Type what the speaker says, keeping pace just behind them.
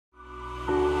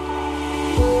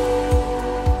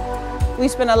We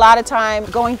spend a lot of time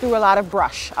going through a lot of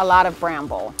brush, a lot of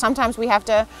bramble. Sometimes we have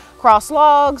to cross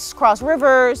logs, cross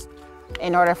rivers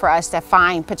in order for us to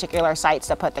find particular sites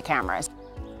to put the cameras.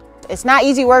 It's not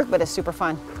easy work, but it's super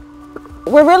fun.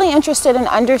 We're really interested in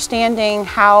understanding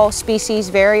how species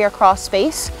vary across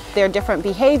space, their different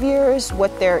behaviors,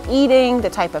 what they're eating, the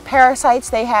type of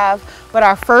parasites they have. But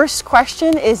our first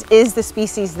question is the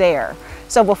species there?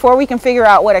 So before we can figure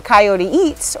out what a coyote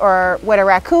eats or what a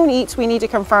raccoon eats, we need to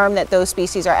confirm that those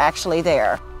species are actually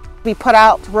there. We put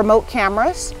out remote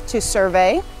cameras to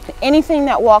survey. Anything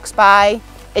that walks by,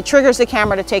 it triggers the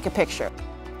camera to take a picture.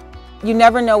 You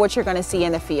never know what you're going to see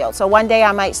in the field. So one day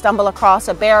I might stumble across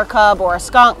a bear cub or a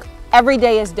skunk. Every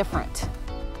day is different.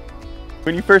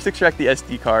 When you first extract the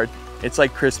SD card, it's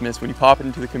like Christmas. When you pop it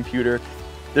into the computer,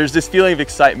 there's this feeling of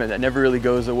excitement that never really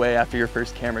goes away after your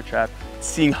first camera trap.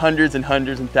 Seeing hundreds and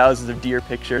hundreds and thousands of deer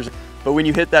pictures. But when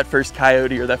you hit that first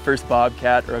coyote or that first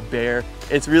bobcat or a bear,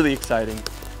 it's really exciting.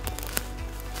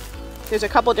 There's a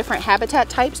couple different habitat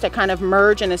types that kind of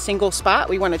merge in a single spot.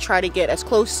 We want to try to get as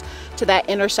close to that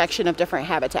intersection of different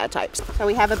habitat types. So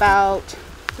we have about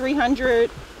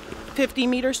 350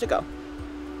 meters to go.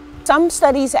 Some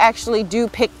studies actually do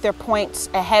pick their points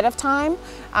ahead of time.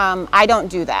 I don't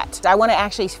do that. I want to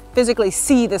actually physically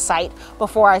see the site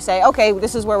before I say, okay,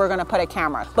 this is where we're going to put a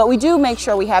camera. But we do make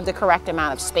sure we have the correct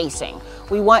amount of spacing.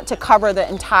 We want to cover the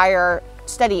entire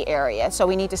study area, so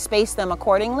we need to space them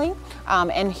accordingly.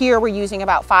 And here we're using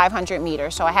about 500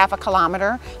 meters, so a half a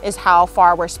kilometer is how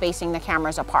far we're spacing the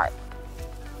cameras apart.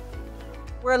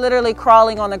 We're literally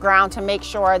crawling on the ground to make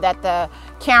sure that the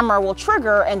camera will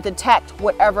trigger and detect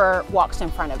whatever walks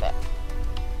in front of it.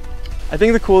 I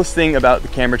think the coolest thing about the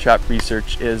camera trap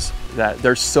research is that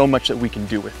there's so much that we can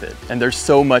do with it, and there's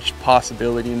so much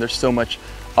possibility and there's so much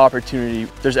opportunity.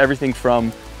 There's everything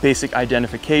from basic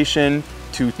identification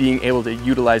to being able to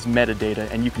utilize metadata,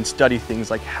 and you can study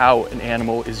things like how an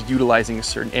animal is utilizing a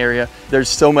certain area. There's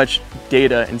so much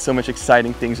data and so much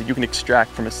exciting things that you can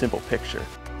extract from a simple picture.